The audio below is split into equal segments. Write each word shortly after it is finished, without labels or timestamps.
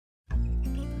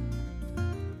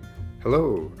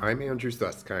Hello, I'm Andrew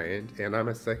Suskind, and I'm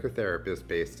a psychotherapist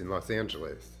based in Los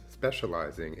Angeles,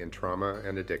 specializing in trauma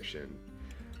and addiction.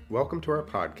 Welcome to our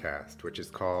podcast, which is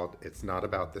called It's Not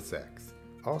About the Sex,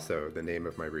 also the name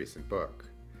of my recent book.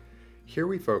 Here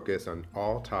we focus on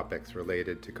all topics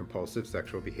related to compulsive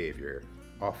sexual behavior,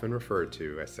 often referred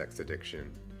to as sex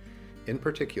addiction. In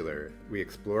particular, we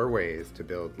explore ways to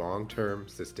build long-term,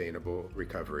 sustainable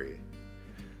recovery.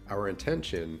 Our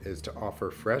intention is to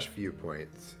offer fresh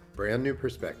viewpoints, brand new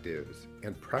perspectives,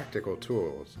 and practical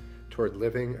tools toward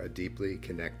living a deeply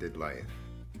connected life.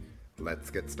 Let's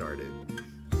get started.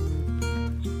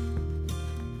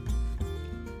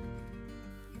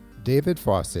 David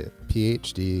Fawcett,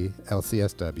 PhD,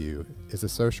 LCSW, is a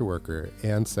social worker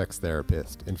and sex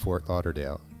therapist in Fort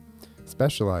Lauderdale,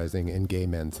 specializing in gay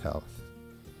men's health.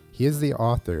 He is the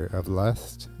author of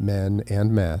Lust, Men,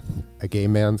 and Meth, A Gay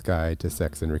Man's Guide to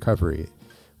Sex and Recovery,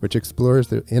 which explores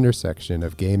the intersection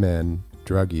of gay men,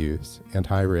 drug use, and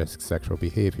high-risk sexual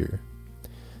behavior.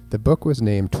 The book was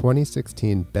named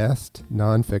 2016 Best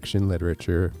Nonfiction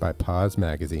Literature by Pause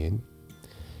Magazine.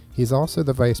 He's also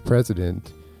the vice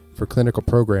president for clinical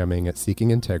programming at Seeking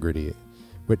Integrity,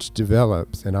 which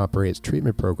develops and operates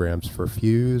treatment programs for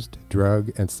fused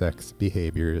drug and sex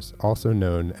behaviors, also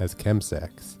known as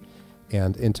chemsex,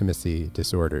 and intimacy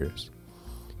disorders.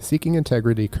 Seeking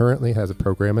Integrity currently has a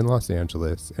program in Los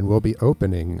Angeles and will be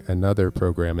opening another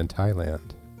program in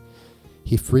Thailand.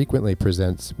 He frequently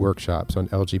presents workshops on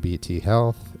LGBT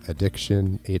health,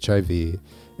 addiction, HIV,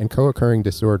 and co-occurring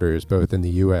disorders both in the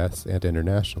U.S. and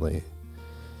internationally.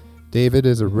 David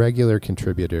is a regular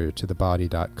contributor to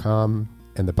TheBody.com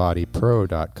and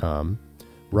TheBodyPro.com,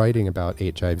 writing about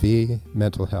HIV,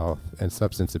 mental health, and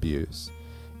substance abuse,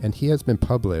 and he has been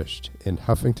published in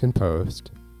Huffington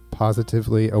Post,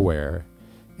 Positively Aware,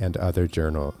 and other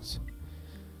journals.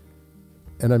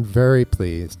 And I'm very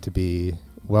pleased to be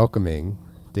welcoming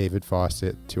David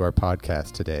Fawcett to our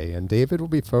podcast today. And David will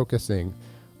be focusing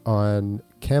on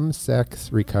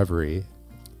chemsex recovery,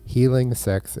 healing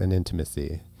sex and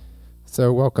intimacy.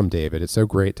 So welcome, David. It's so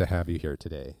great to have you here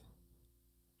today.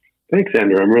 Thanks,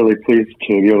 Andrew. I'm really pleased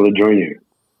to be able to join you.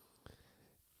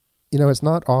 You know, it's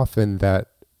not often that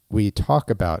we talk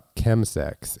about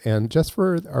chemsex, and just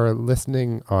for our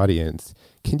listening audience,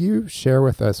 can you share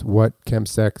with us what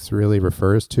chemsex really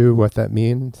refers to, what that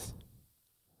means?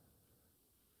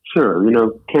 Sure. You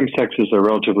know, chemsex is a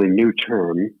relatively new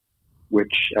term,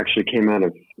 which actually came out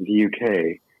of the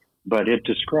UK, but it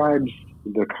describes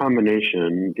the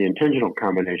combination, the intentional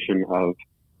combination of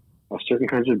certain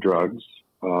kinds of drugs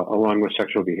along with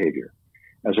sexual behavior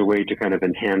as a way to kind of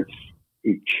enhance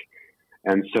each.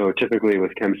 And so typically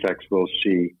with chemsex, we'll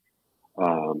see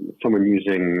someone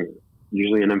using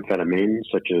usually an amphetamine,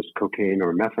 such as cocaine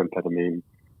or methamphetamine,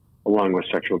 along with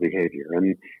sexual behavior.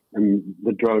 And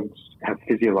the drugs have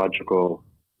physiological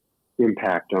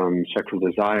impact on sexual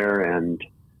desire and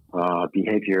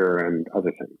behavior and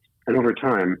other things. And over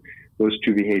time, those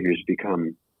two behaviors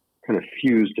become kind of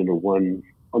fused into one,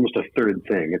 almost a third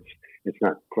thing. It's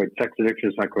not quite sex addiction,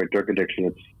 it's not quite drug addiction,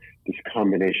 it's this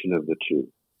combination of the two.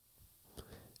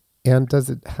 And does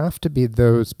it have to be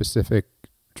those specific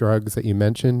drugs that you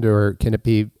mentioned, or can it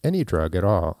be any drug at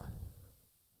all?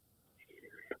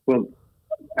 Well,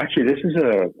 actually, this is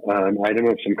an item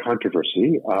of some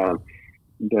controversy.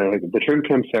 The term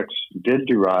chemsex did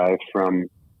derive from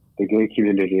the gay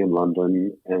community in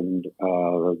London, and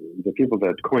the people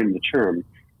that coined the term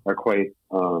are quite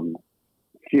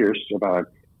fierce about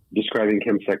describing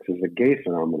chemsex as a gay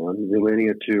phenomenon, relating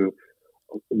it to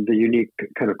the unique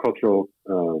kind of cultural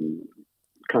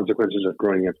consequences of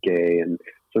growing up gay and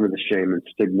some of the shame and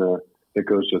stigma that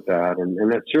goes with that.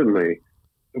 And that's certainly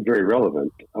very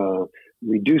relevant.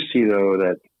 We do see, though,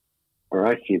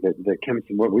 I see that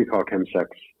what we call chemsex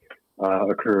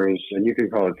occurs, and you can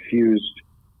call it fused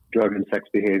drug and sex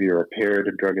behavior or paired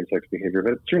drug and sex behavior,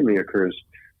 but it certainly occurs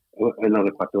in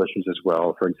other populations as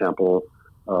well. For example,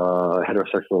 a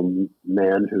heterosexual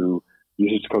man who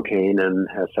uses cocaine and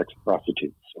has sex with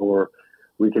prostitutes. Or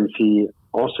we can see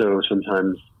also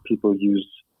sometimes people use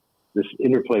this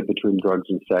interplay between drugs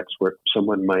and sex where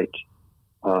someone might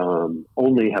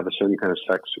only have a certain kind of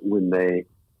sex when they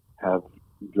have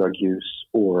drug use,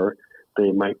 or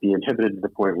they might be inhibited to the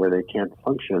point where they can't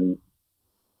function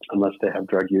unless they have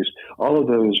drug use. All of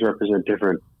those represent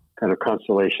different kind of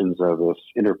constellations of this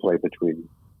interplay between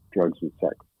drugs and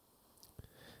sex.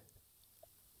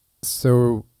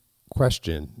 So,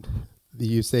 question.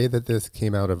 You say that this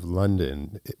came out of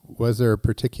London. Was there a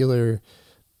particular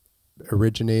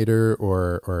originator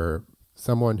or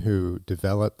someone who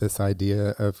developed this idea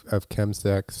of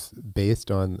chemsex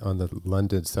based on the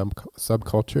London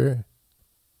subculture?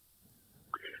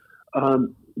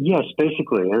 Yes,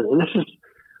 basically, and this is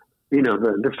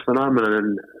this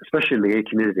phenomenon, especially in the gay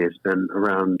community, has been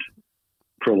around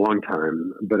for a long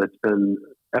time, but it's been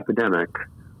epidemic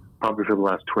probably for the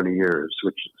last 20 years,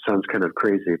 which sounds kind of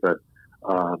crazy, but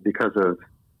because of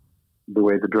the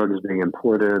way the drug is being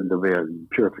imported, the way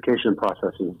purification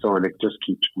processes and so on, it just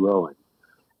keeps growing.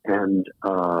 And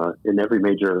in every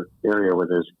major area where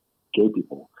there's gay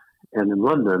people. And in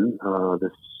London,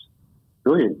 this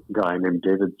brilliant guy named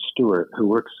David Stewart, who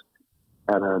works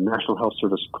at a National Health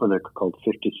Service clinic called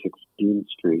 56 Dean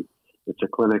Street. It's a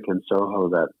clinic in Soho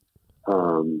that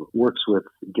works with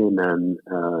gay men,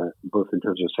 both in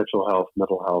terms of sexual health,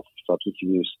 mental health, substance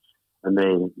abuse, and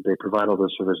they provide all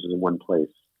those services in one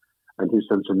place. And he's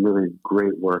done some really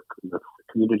great work with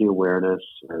community awareness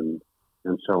and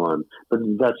so on. But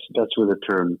that's where the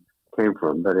term came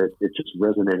from. But it just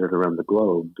resonated around the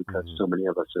globe because so many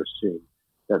of us are seeing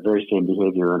that very same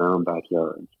behavior in our own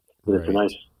backyard. But It's a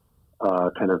nice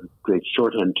kind of great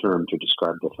shorthand term to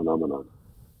describe the phenomenon.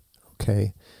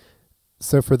 Okay.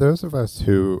 So for those of us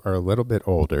who are a little bit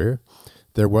older,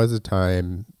 there was a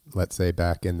time, let's say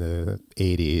back in the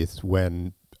 80s,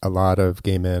 when a lot of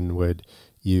gay men would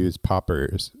use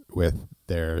poppers with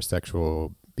their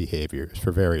sexual behaviors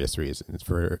for various reasons,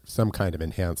 for some kind of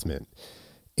enhancement.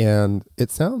 And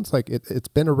it sounds like it's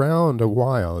been around a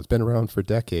while. It's been around for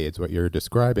decades, what you're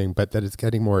describing, but that it's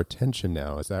getting more attention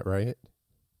now. Is that right?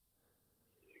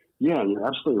 Yeah, you're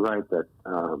absolutely right that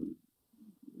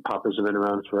poppers have been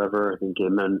around forever. I think gay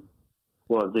men,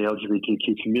 well, the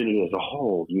LGBTQ community as a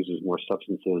whole uses more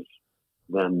substances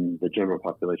than the general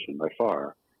population by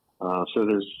far. So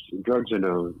drugs are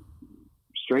no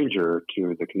stranger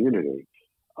to the community.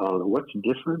 What's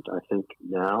different, I think,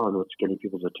 now and what's getting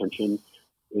people's attention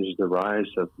is the rise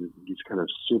of these kind of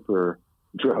super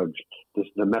drugs. The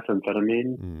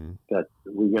methamphetamine that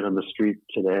we get on the street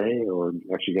today, or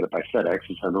actually get it by FedEx,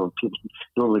 is how people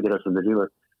normally get it from the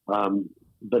dealer.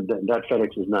 But that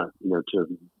FedEx is not, to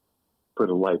put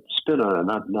a light spin on it,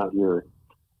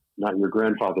 not your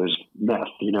grandfather's meth.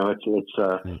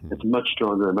 It's much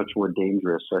stronger and much more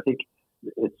dangerous. So I think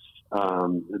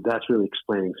that's really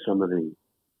explaining some of the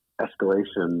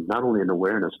escalation, not only in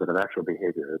awareness, but of actual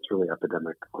behavior. It's really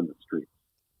epidemic on the street.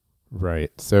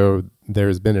 Right. So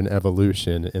there's been an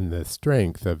evolution in the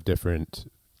strength of different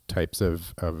types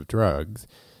of drugs.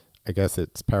 I guess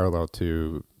it's parallel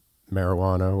to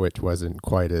marijuana, which wasn't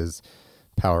quite as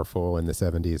powerful in the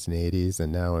 70s and 80s,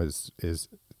 and now is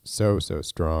so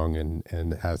strong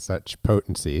and has such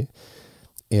potency.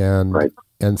 And right.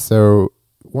 And so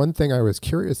one thing I was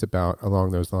curious about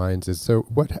along those lines is, so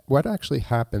what actually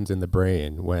happens in the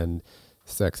brain when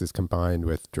sex is combined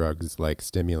with drugs like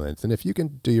stimulants? And if you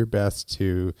can do your best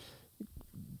to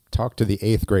talk to the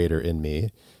 8th grader in me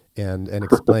and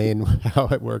explain how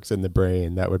it works in the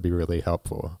brain, that would be really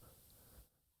helpful.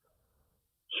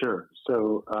 Sure.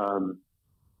 So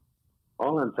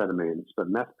all amphetamines, but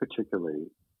meth particularly,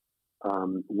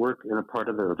 work in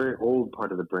a very old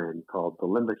part of the brain called the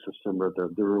limbic system, or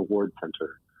the reward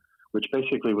center, which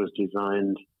basically was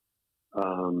designed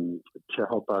to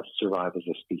help us survive as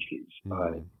a species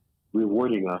by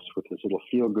rewarding us with this little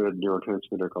feel-good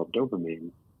neurotransmitter called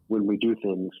dopamine when we do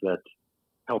things that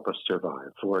help us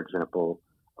survive. For example,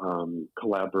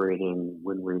 collaborating,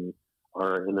 when we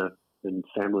are in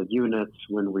family units,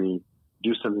 when we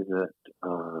do something that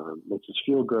makes us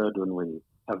feel good, when we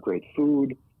have great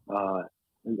food.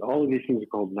 And all of these things are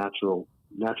called natural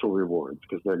rewards,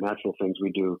 because they're natural things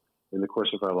we do in the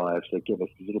course of our lives that give us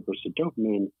these little bursts of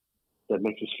dopamine that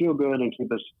makes us feel good and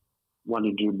keep us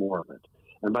wanting to do more of it.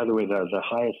 And by the way, the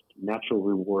highest natural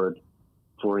reward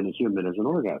for any human is an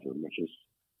orgasm, which is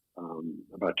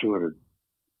about 200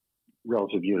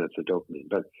 relative units of dopamine.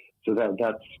 But so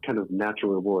that's kind of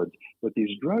natural rewards. What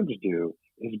these drugs do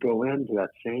is go into that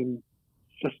same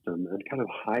system and kind of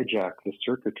hijack the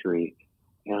circuitry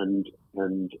and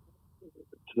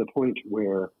to the point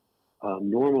where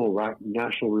normal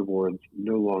natural rewards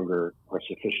no longer are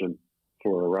sufficient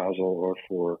for arousal or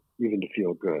for even to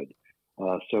feel good.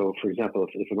 So, for example,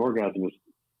 if an orgasm is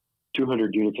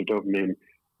 200 units of dopamine,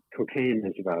 cocaine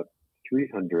is about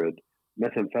 300,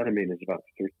 methamphetamine is about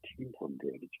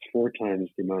 1,300. It's 4 times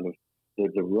the amount of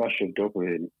the rush of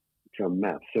dopamine from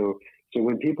meth. So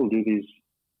when people do these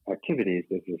activities,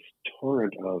 there's this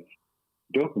torrent of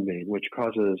dopamine, which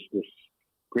causes this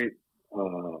great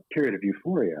period of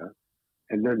euphoria,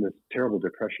 and then this terrible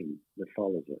depression that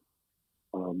follows it.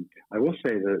 I will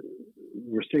say that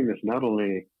we're seeing this not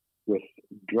only with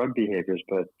drug behaviors,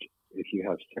 but if you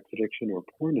have sex addiction or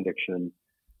porn addiction,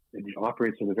 it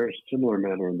operates in a very similar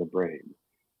manner in the brain.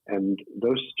 and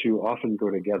those two often go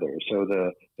together. So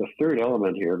the third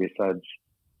element here, besides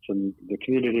the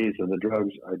communities and the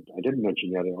drugs I didn't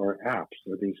mention yet, are apps.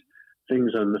 So these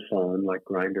things on the phone like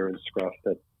Grindr and Scruff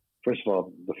that, first of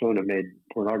all, the phone have made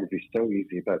pornography so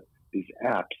easy, but these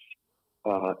apps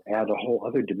add a whole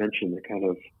other dimension that kind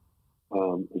of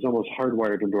is almost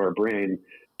hardwired into our brain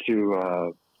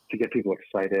to get people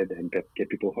excited and get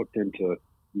people hooked into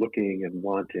looking and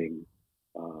wanting.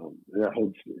 That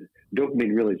holds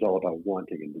dopamine really is all about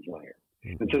wanting and desire.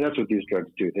 And so that's what these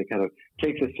drugs do. They kind of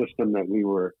take the system that we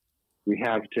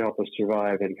have to help us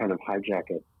survive and kind of hijack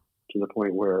it to the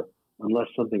point where, unless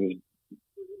something is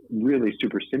really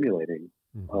super stimulating,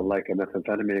 like a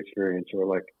methamphetamine experience or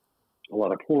like a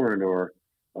lot of porn or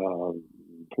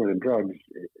porn and drugs,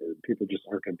 people just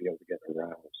aren't going to be able to get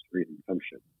aroused or even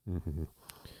function. Mm-hmm.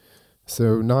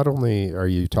 So not only are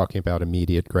you talking about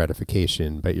immediate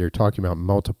gratification, but you're talking about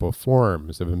multiple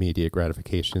forms of immediate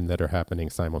gratification that are happening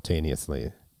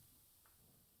simultaneously.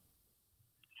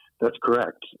 That's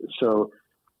correct. So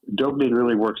dopamine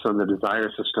really works on the desire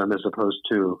system as opposed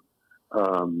to,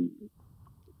 I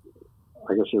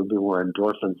guess it would be more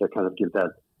endorphins that kind of give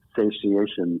that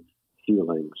satiation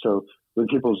feeling. So when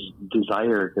people's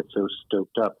desire gets so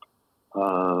stoked up,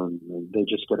 they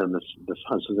just get on this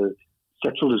hunt. So the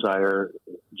sexual desire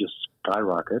just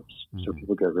skyrockets. So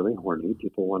people get really horny.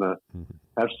 People want to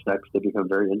have sex. They become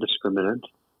very indiscriminate.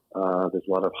 There's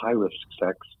a lot of high-risk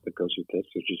sex that goes with this,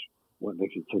 which is what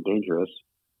makes it so dangerous.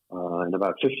 And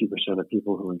about 50% of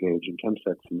people who engage in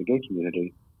chemsex in the gay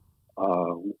community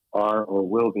are or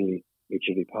will be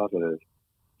HIV positive.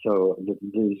 So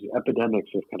these epidemics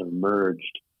have kind of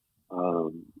merged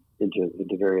into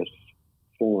various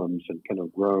forms and kind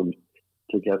of grown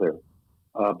together.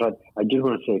 But I did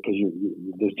want to say, because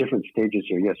there's different stages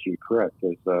here. Yes, you're correct.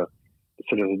 There's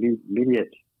sort of an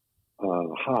immediate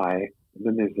high, and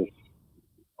then there's this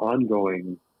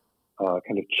ongoing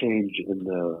kind of change in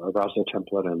the arousal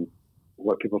template and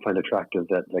what people find attractive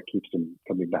that keeps them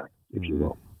coming back, if you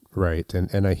will. Right.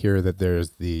 And I hear that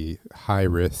there's the high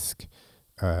risk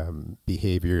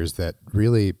behaviors that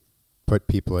really put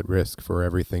people at risk for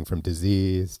everything from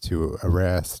disease to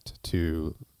arrest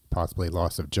to possibly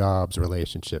loss of jobs,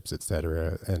 relationships, et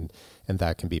cetera, and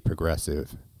that can be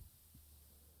progressive.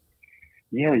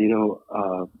 Yeah,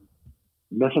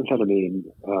 methamphetamine,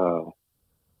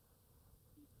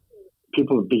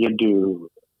 people begin to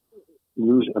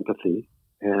lose empathy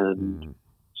and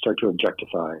start to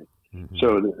objectify.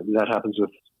 So that happens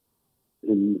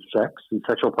in sex and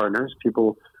sexual partners.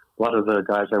 A lot of the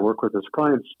guys I work with as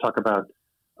clients talk about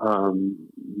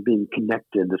being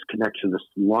connected, this connection, this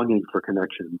longing for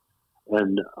connection.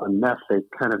 And on meth, they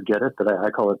kind of get it, but I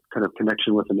call it kind of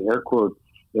connection with an air quote.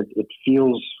 It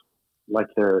feels like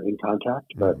they're in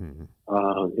contact, but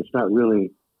it's not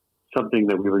really something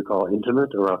that we would call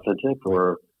intimate or authentic,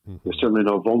 or there's certainly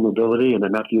no vulnerability in a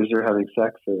meth user having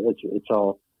sex. It's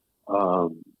all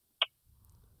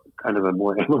kind of a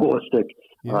more animalistic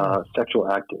sexual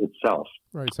act itself.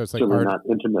 Right, so it's like certainly not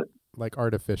intimate. Like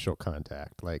artificial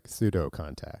contact, like pseudo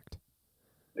contact.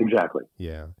 Exactly.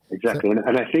 Yeah. Exactly. So,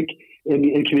 and I think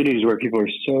in communities where people are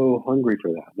so hungry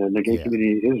for that, and the gay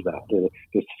community is that,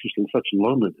 there's such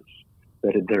loneliness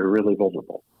that they're really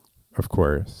vulnerable. Of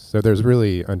course. So there's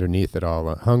really underneath it all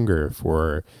a hunger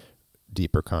for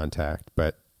deeper contact,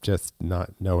 but just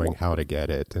not knowing how to get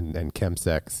it. And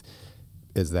chemsex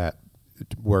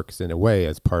works in a way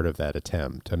as part of that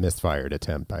attempt, a misfired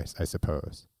attempt, I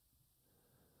suppose.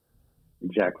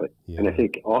 Exactly. Yeah. And I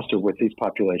think also with these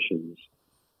populations,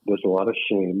 there's a lot of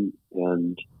shame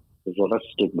and there's a lot of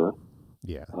stigma.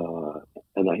 Yeah.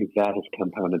 And I think that has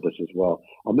compounded this as well.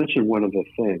 I'll mention one other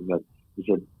thing that is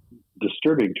a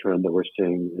disturbing trend that we're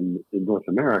seeing in North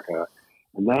America,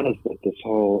 and that is that this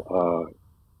whole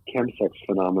chemsex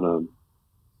phenomenon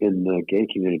in the gay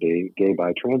community, gay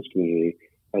bi trans community,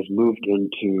 has moved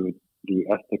into the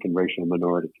ethnic and racial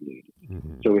minority community.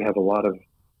 So we have a lot of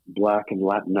Black and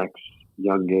Latinx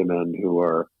young gay men who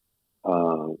are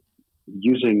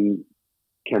using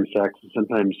chemsex.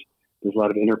 Sometimes there's a lot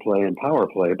of interplay and power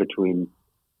play between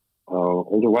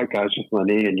older white guys with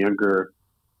money and younger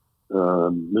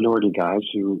minority guys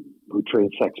who trade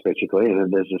sex, basically. And then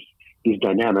there's these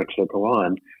dynamics that go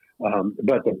on.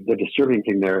 But the disturbing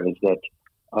thing there is that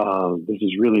this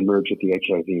has really merged with the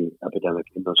HIV epidemic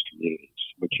in those communities,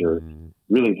 which are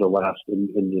really the last in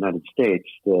the United States.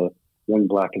 The young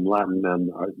Black and Latin men,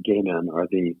 gay men, are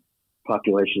the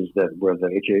populations where the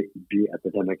HIV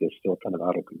epidemic is still kind of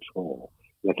out of control.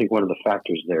 And I think one of the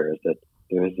factors there is that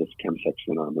there is this chemsex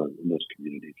phenomenon in those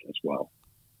communities as well.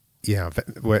 Yeah,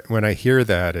 when I hear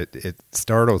that, it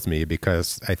startles me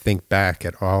because I think back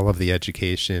at all of the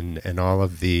education and all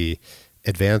of the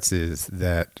advances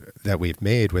that we've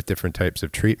made with different types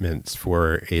of treatments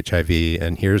for HIV,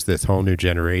 and here's this whole new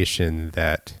generation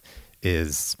that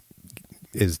is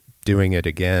doing it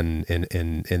again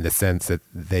in the sense that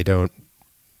they don't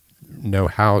know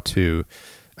how to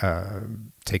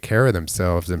take care of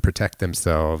themselves and protect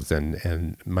themselves.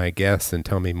 And my guess, and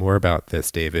tell me more about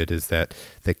this, David, is that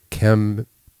the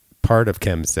part of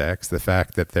chemsex, the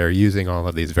fact that they're using all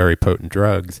of these very potent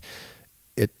drugs,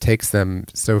 it takes them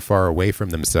so far away from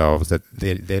themselves that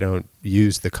they don't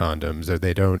use the condoms, or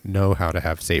they don't know how to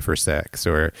have safer sex,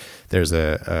 or there's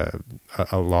a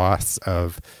loss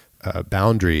of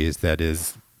boundaries that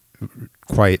is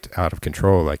quite out of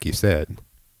control, like you said.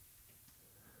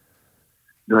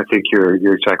 No, I think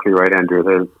you're exactly right,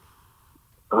 Andrew.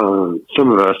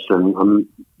 Some of us, and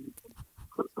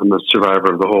I'm a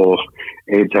survivor of the whole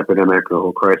AIDS epidemic, the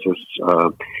whole crisis,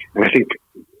 and I think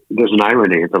there's an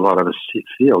irony that a lot of us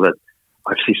feel that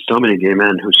I've seen so many gay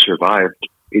men who survived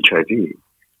HIV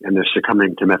and they're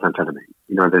succumbing to methamphetamine.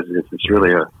 You know, it's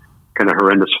really a kind of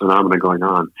horrendous phenomenon going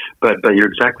on. But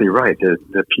you're exactly right.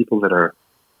 The people that are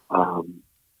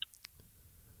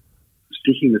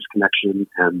seeking this connection,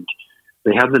 and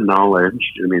they have the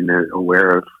knowledge. I mean, they're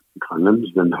aware of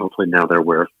condoms, then hopefully now they're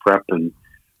aware of PrEP and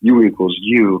U equals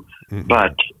U. Mm-hmm.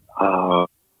 But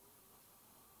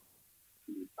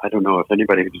I don't know if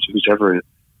anybody who's ever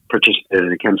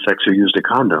participated in chemsex or used a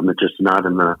condom. It's just not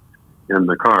in the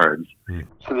cards. Mm.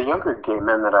 So the younger gay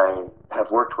men that I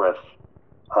have worked with,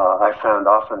 I found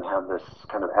often have this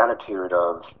kind of attitude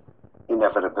of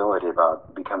inevitability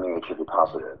about becoming HIV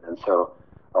positive. And so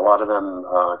a lot of them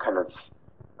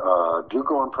do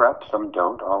go on PrEP, some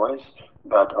don't always,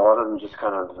 but a lot of them just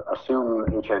kind of assume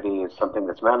HIV is something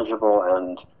that's manageable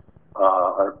and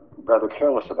are rather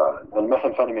careless about it. And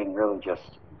methamphetamine really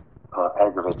just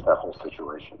aggravates that whole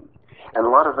situation. And a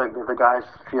lot of the guys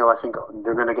feel, I think,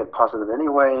 they're going to get positive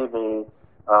anyway. They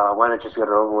why not just get it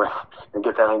over with and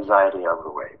get that anxiety out of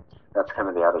the way? That's kind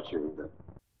of the attitude.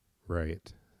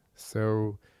 Right.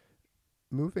 So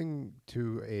moving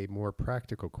to a more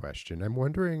practical question, I'm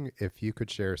wondering if you could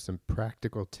share some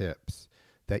practical tips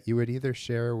that you would either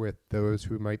share with those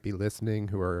who might be listening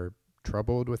who are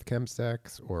troubled with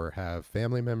chemsex or have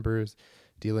family members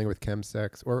dealing with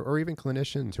chemsex, or even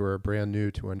clinicians who are brand new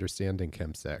to understanding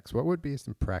chemsex. What would be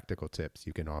some practical tips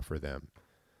you can offer them?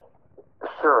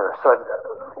 Sure. So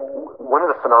one of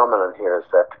the phenomena here is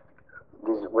that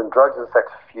when drugs and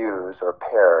sex fuse or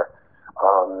pair,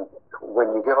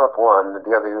 when you give up one,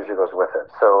 the other usually goes with it.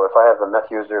 So if I have a meth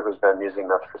user who's been using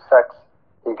meth for sex,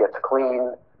 he gets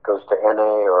clean, goes to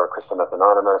NA or Crystal Meth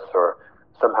Anonymous, or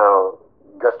somehow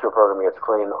gets to a program and gets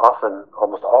clean. Often,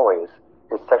 almost always,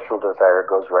 his sexual desire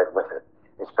goes right with it.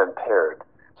 It's been paired.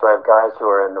 So I have guys who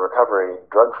are in recovery,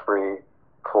 drug-free,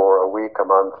 for a week, a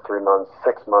month, 3 months,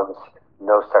 6 months,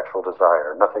 no sexual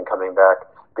desire, nothing coming back,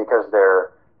 because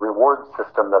their reward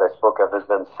system that I spoke of has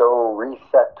been so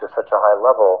reset to such a high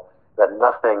level that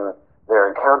nothing they're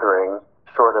encountering,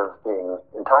 short of being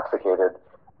intoxicated,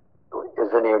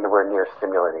 is anywhere near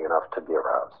stimulating enough to be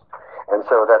aroused. And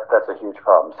so that's a huge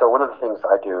problem. So one of the things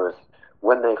I do is,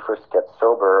 when they first get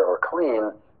sober or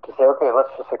clean, to say, okay,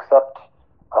 let's just accept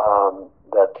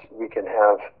that we can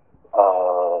have,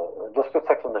 just put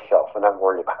sex on the shelf and not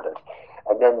worry about it.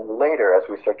 And then later, as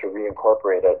we start to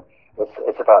reincorporate it,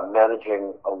 it's about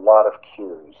managing a lot of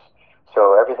cues.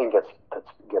 So everything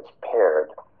gets paired.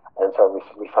 And so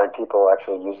we find people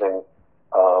actually using,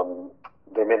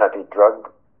 they may not be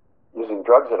using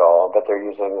drugs at all, but they're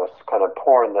using this kind of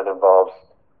porn that involves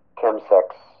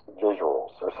chemsex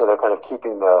visuals. Or so they're kind of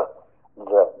keeping that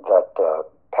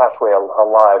pathway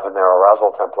alive in their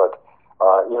arousal template,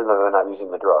 even though they're not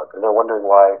using the drug. And they're wondering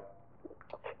why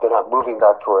they're not moving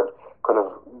back toward kind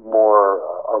of more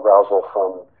arousal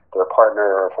from their partner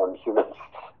or from humans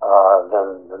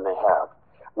than they have.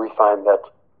 We find that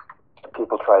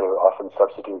people try to often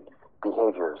substitute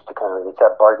behaviors to kind of, it's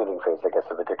that bargaining phase, I guess,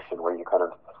 of addiction, where you kind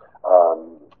of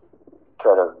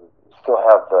try to still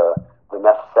have the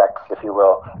meth sex, if you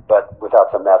will, but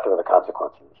without the meth or the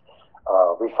consequences.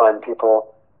 We find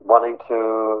people wanting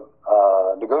to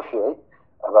negotiate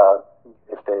about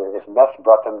if meth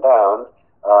brought them down.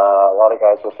 A lot of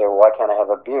guys will say, well, why can't I have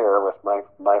a beer with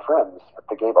my friends at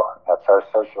the gay bar? That's our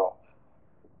social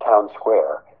town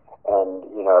square. And,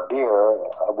 a beer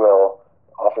will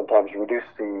oftentimes reduce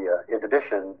the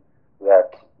inhibition that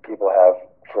people have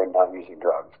for not using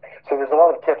drugs. So there's a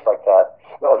lot of tips like that.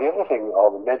 Well, the other thing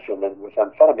I'll mention with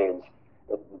amphetamines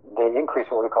they increase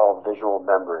what we call visual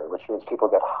memory, which means people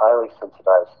get highly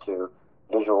sensitized to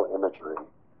visual imagery.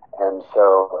 And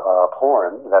so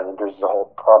porn, that introduces a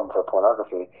whole problem for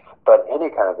pornography, but any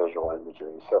kind of visual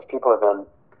imagery. So if people have been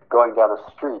going down a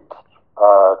street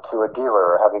to a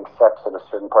dealer or having sex in a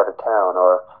certain part of town,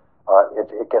 or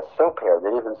it gets so paired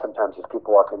that even sometimes if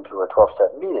people walk into a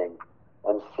 12-step meeting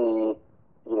and see,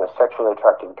 sexually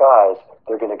attractive guys,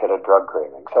 they're going to get a drug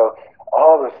craving. So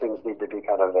all those things need to be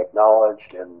kind of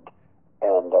acknowledged and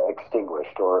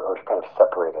extinguished or kind of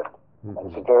separated. Mm-hmm. And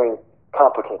it's a very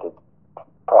complicated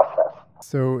process.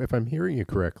 So if I'm hearing you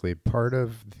correctly, part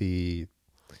of the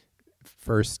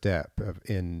first step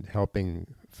in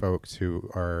helping folks who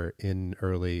are in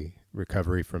early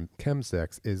recovery from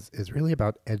chemsex is really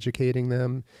about educating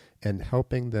them and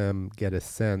helping them get a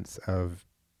sense of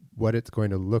what it's going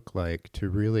to look like to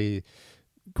really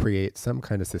create some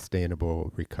kind of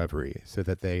sustainable recovery, so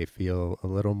that they feel a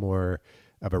little more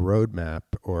of a roadmap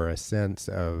or a sense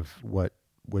of what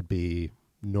would be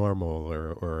normal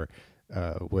or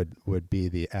would be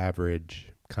the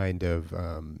average kind of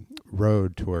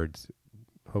road towards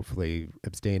hopefully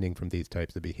abstaining from these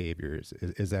types of behaviors.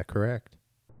 Is that correct?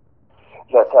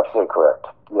 That's absolutely correct.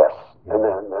 Yes. And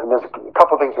there's a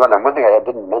couple of things going on. One thing I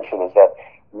didn't mention is that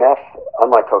meth,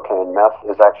 unlike cocaine, meth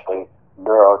is actually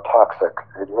neurotoxic.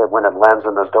 When it lands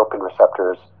on those dopamine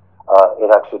receptors,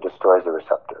 it actually destroys the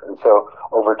receptor. And so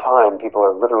over time, people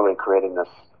are literally creating this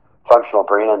functional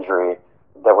brain injury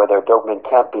that where their dopamine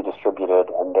can't be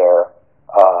distributed, and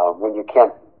when you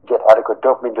can't get adequate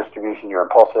dopamine distribution, you're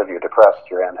impulsive, you're depressed,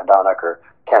 you're anhedonic, or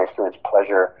can't experience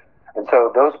pleasure. And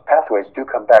so those pathways do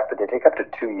come back, but they take up to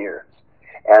 2 years.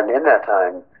 And in that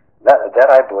time, that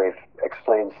I believe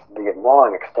explains the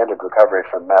long extended recovery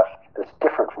from meth that's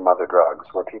different from other drugs,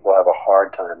 where people have a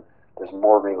hard time. There's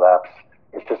more relapse.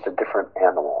 It's just a different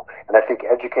animal. And I think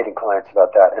educating clients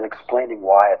about that and explaining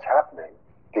why it's happening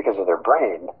because of their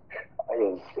brain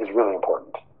is really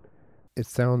important. It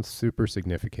sounds super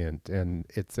significant, and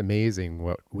it's amazing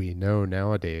what we know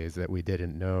nowadays that we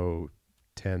didn't know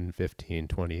 10, 15,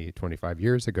 20, 25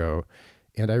 years ago.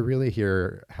 And I really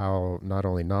hear how not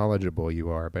only knowledgeable you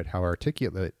are, but how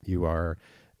articulate you are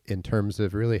in terms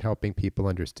of really helping people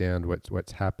understand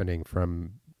what's happening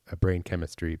from a brain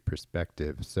chemistry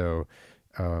perspective. So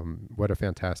what a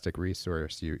fantastic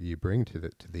resource you bring to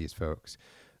these folks.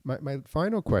 My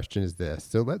final question is this.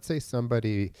 So let's say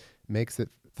somebody makes it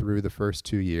through the first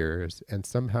 2 years and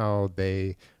somehow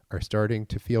they are starting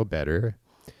to feel better,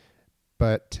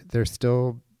 but they're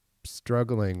still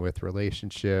struggling with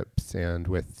relationships and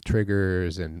with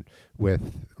triggers and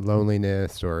with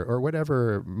loneliness or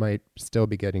whatever might still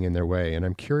be getting in their way. And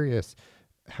I'm curious,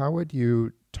 how would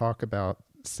you talk about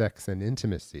sex and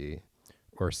intimacy,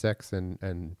 or sex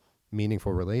and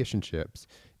meaningful relationships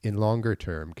in longer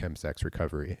term chemsex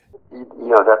recovery?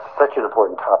 That's such an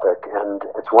important topic, and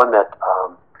it's one that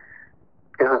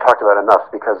isn't talked about enough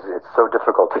because it's so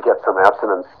difficult to get some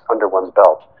abstinence under one's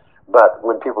belt. But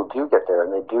when people do get there,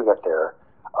 and they do get there,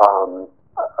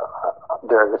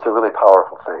 it's a really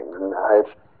powerful thing. And I've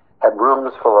had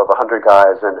rooms full of 100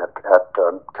 guys at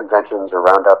conventions or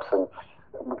roundups, and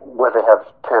where they have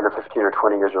 10 or 15 or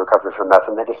 20 years of recovery from meth,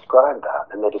 and they describe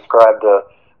that. And they describe the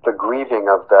grieving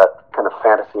of that kind of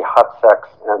fantasy hot sex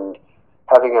and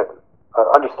having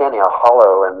understanding how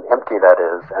hollow and empty that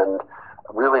is, and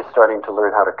really starting to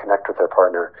learn how to connect with their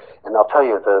partner. And I'll tell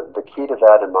you, the key to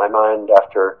that in my mind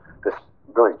after this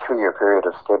really 2-year period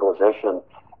of stabilization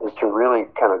is to really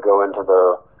kind of go into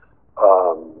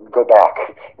go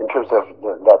back in terms of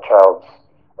that child's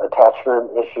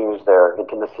attachment issues, their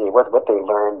intimacy, what they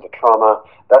learned, the trauma.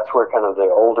 That's where kind of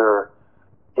the older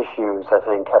issues, I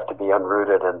think, have to be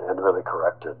unrooted and really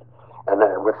corrected. And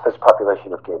then with this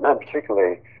population of gay men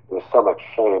particularly, there's so much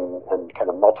shame and kind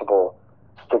of multiple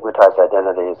stigmatized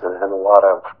identities and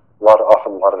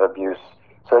often a lot of abuse.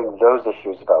 So I think those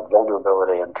issues about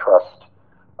vulnerability and trust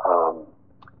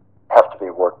have to be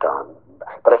worked on.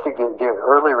 But I think the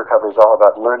early recovery is all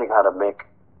about learning how to make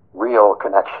real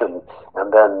connection,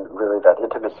 and then really that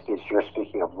intimacy piece you're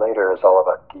speaking of later is all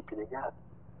about deepening it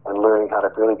and learning how to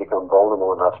really become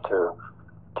vulnerable enough to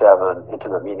have an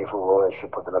intimate, meaningful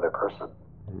relationship with another person,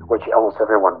 which almost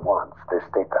everyone wants. They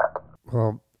state that.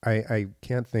 Well, I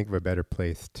can't think of a better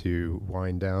place to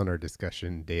wind down our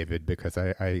discussion, David, because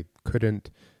I couldn't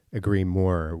agree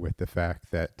more with the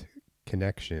fact that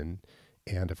connection,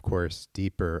 and of course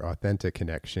deeper, authentic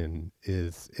connection,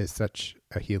 is such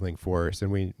a healing force.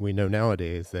 And we know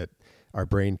nowadays that our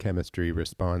brain chemistry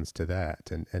responds to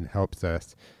that and helps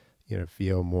us,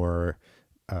 feel more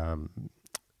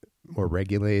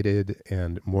regulated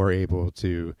and more able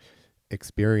to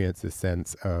experience a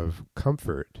sense of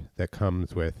comfort that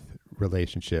comes with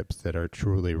relationships that are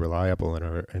truly reliable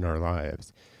in our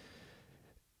lives.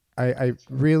 I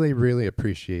really, really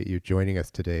appreciate you joining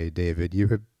us today, David. You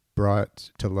have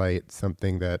brought to light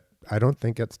something that I don't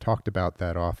think gets talked about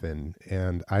that often,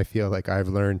 and I feel like I've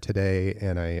learned today,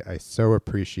 and I so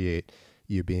appreciate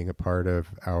you being a part of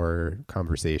our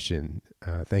conversation.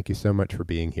 Thank you so much for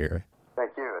being here.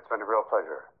 Thank you. It's been a real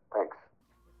pleasure. Thanks.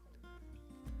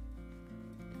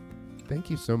 Thank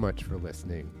you so much for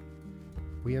listening.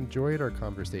 We enjoyed our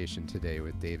conversation today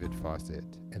with David Fawcett,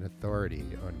 an authority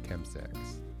on chemsex.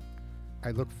 I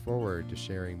look forward to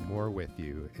sharing more with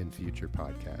you in future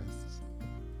podcasts.